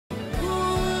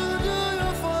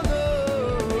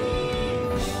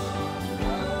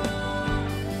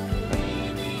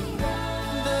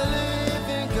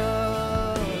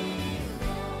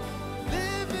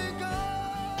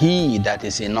he that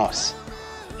is in us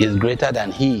is greater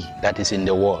than he that is in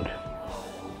the world.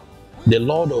 The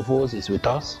Lord of hosts is with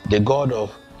us. The God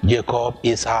of Jacob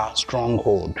is our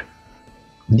stronghold.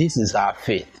 This is our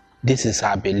faith. This is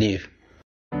our belief.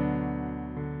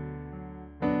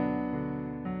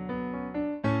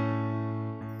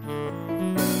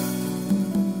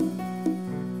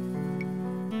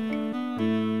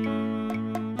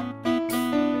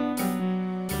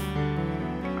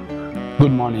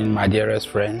 Good morning, my dearest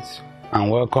friends, and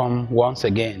welcome once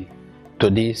again to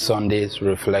this Sunday's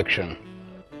reflection.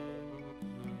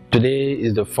 Today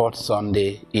is the fourth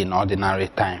Sunday in Ordinary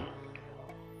Time,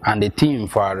 and the theme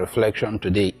for our reflection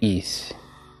today is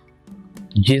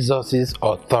Jesus'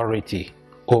 authority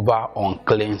over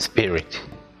unclean spirit.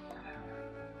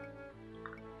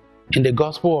 In the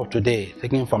Gospel of today,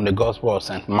 taken from the Gospel of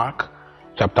St. Mark,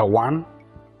 chapter 1,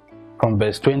 from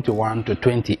verse 21 to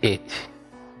 28,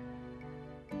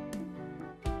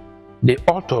 the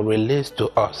author relates to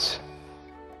us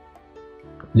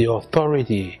the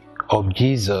authority of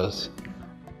Jesus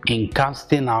in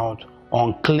casting out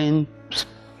unclean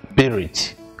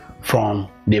spirits from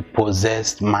the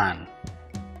possessed man.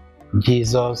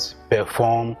 Jesus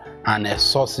performed an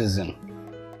exorcism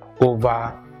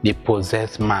over the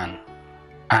possessed man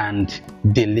and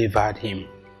delivered him.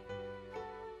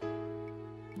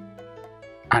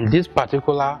 And this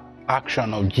particular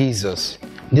action of Jesus,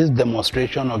 this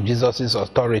demonstration of Jesus'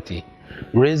 authority,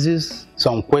 raises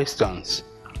some questions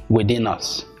within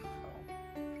us.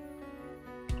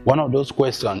 One of those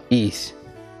questions is,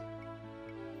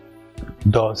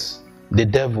 does the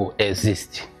devil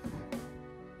exist?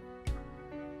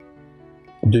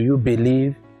 Do you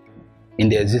believe in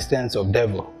the existence of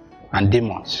devil and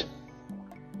demons?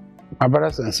 My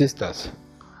brothers and sisters,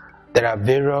 there are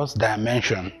various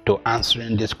dimensions to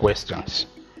answering these questions,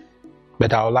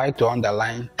 but I would like to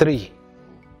underline three.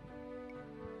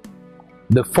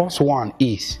 The first one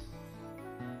is,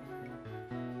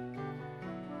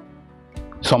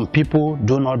 some people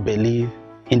do not believe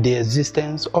in the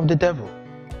existence of the devil.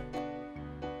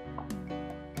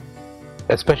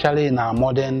 Especially in our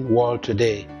modern world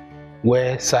today,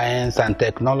 where science and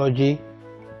technology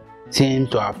seem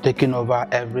to have taken over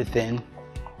everything.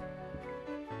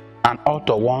 An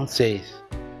author once says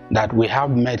that we have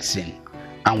medicine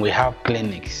and we have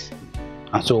clinics,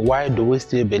 and so why do we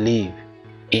still believe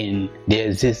in the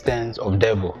existence of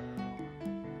devil?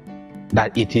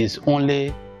 That it is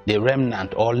only the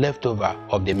remnant or leftover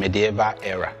of the medieval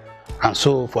era, and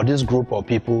so for this group of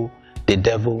people, the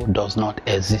devil does not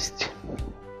exist.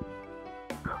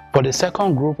 For the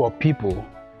second group of people,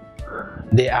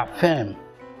 they affirm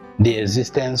the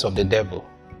existence of the devil,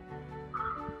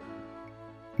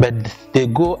 but they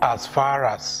go as far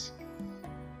as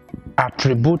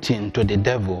attributing to the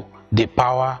devil the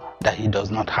power that he does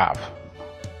not have.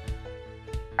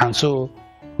 And so,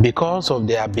 because of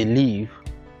their belief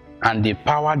and the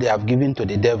power they have given to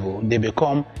the devil, they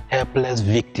become helpless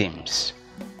victims.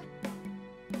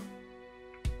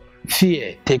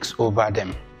 Fear takes over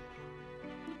them.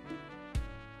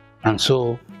 And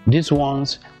so, these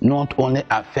ones not only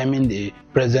affirming the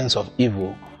presence of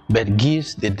evil, but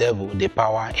gives the devil the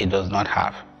power he does not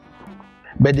have.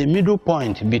 But the middle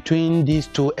point between these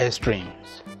two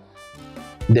extremes,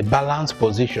 the balanced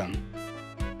position,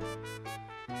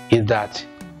 is that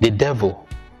the devil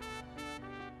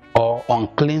or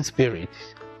unclean spirits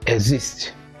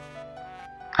exist.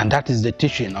 And that is the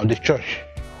teaching of the church.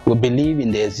 We believe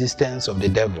in the existence of the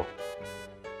devil.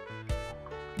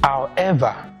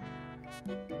 However,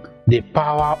 the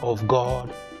power of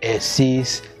God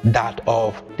exceeds that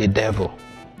of the devil.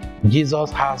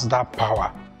 Jesus has that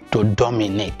power to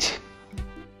dominate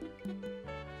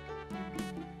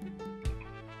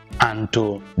and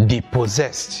to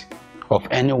depossess of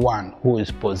anyone who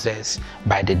is possessed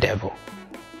by the devil.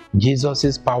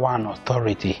 Jesus' power and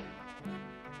authority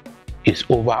is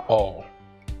over all.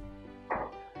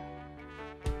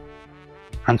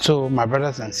 And so, my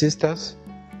brothers and sisters,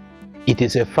 it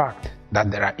is a fact that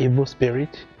there are evil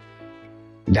spirits,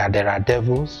 that there are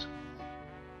devils,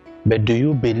 but do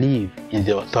you believe in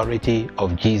the authority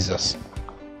of Jesus?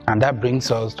 And that brings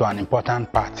us to an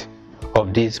important part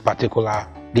of this particular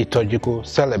liturgical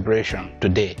celebration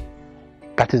today.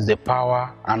 That is the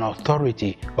power and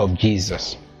authority of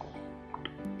Jesus.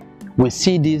 We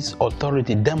see this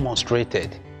authority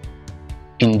demonstrated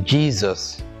in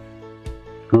Jesus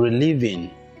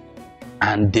relieving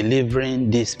and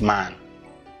delivering this man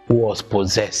who was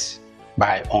possessed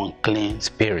by unclean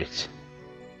spirits,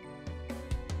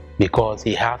 because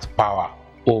he has power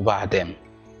over them.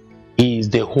 He is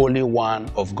the Holy One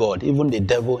of God. Even the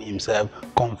devil himself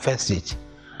confessed it.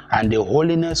 And the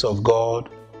holiness of God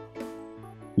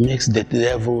makes the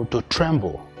devil to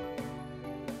tremble.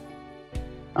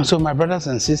 And so, my brothers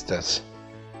and sisters,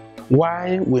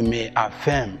 while we may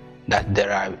affirm that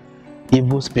there are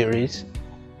evil spirits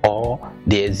or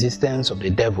the existence of the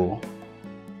devil,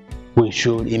 we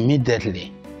should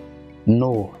immediately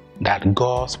know that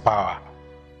God's power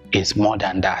is more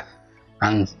than that.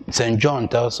 And St. John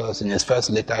tells us in his first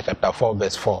letter, chapter 4,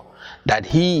 verse 4, that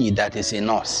he that is in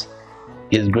us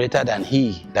is greater than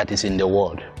he that is in the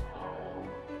world.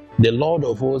 The Lord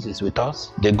of hosts is with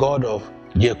us. The God of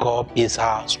Jacob is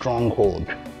our stronghold.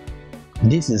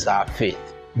 This is our faith.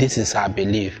 This is our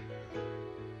belief.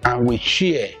 And we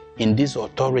share in this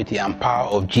authority and power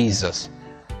of Jesus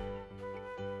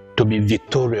to be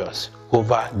victorious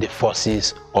over the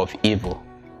forces of evil.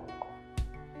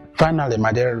 Finally,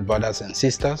 my dear brothers and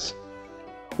sisters,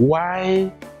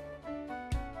 why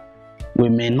we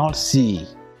may not see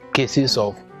cases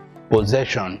of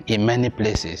possession in many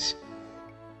places,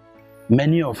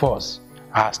 many of us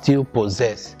are still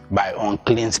possessed by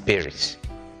unclean spirits.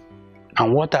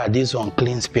 And what are these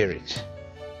unclean spirits?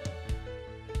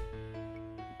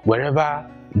 Wherever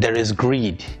there is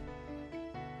greed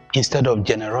instead of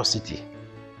generosity,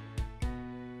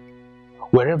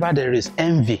 wherever there is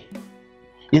envy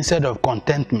instead of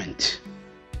contentment,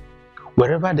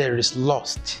 wherever there is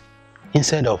lust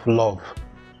instead of love,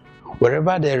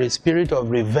 wherever there is spirit of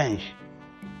revenge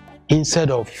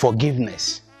instead of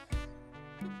forgiveness,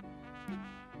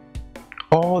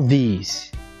 all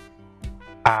these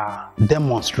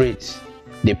demonstrate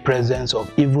the presence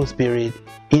of evil spirit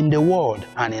in the world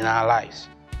and in our lives.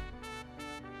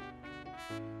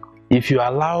 If you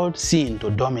allowed sin to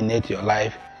dominate your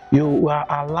life, you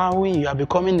are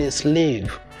becoming a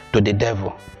slave to the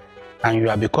devil, and you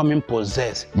are becoming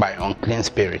possessed by unclean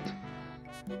spirit.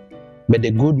 But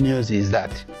the good news is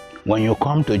that when you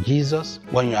come to Jesus,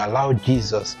 when you allow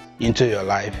Jesus into your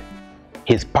life,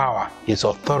 his power, his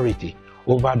authority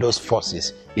over those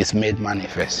forces is made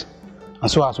manifest. And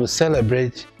so as we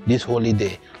celebrate this holy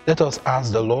day, let us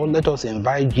ask the Lord, let us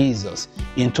invite Jesus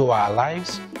into our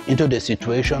lives, into the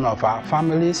situation of our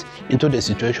families, into the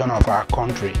situation of our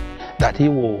country, that he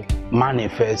will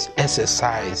manifest,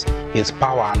 exercise his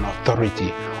power and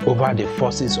authority over the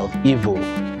forces of evil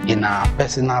in our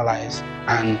personal lives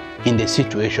and in the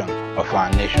situation of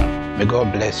our nation. May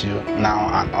God bless you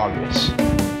now and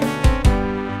always.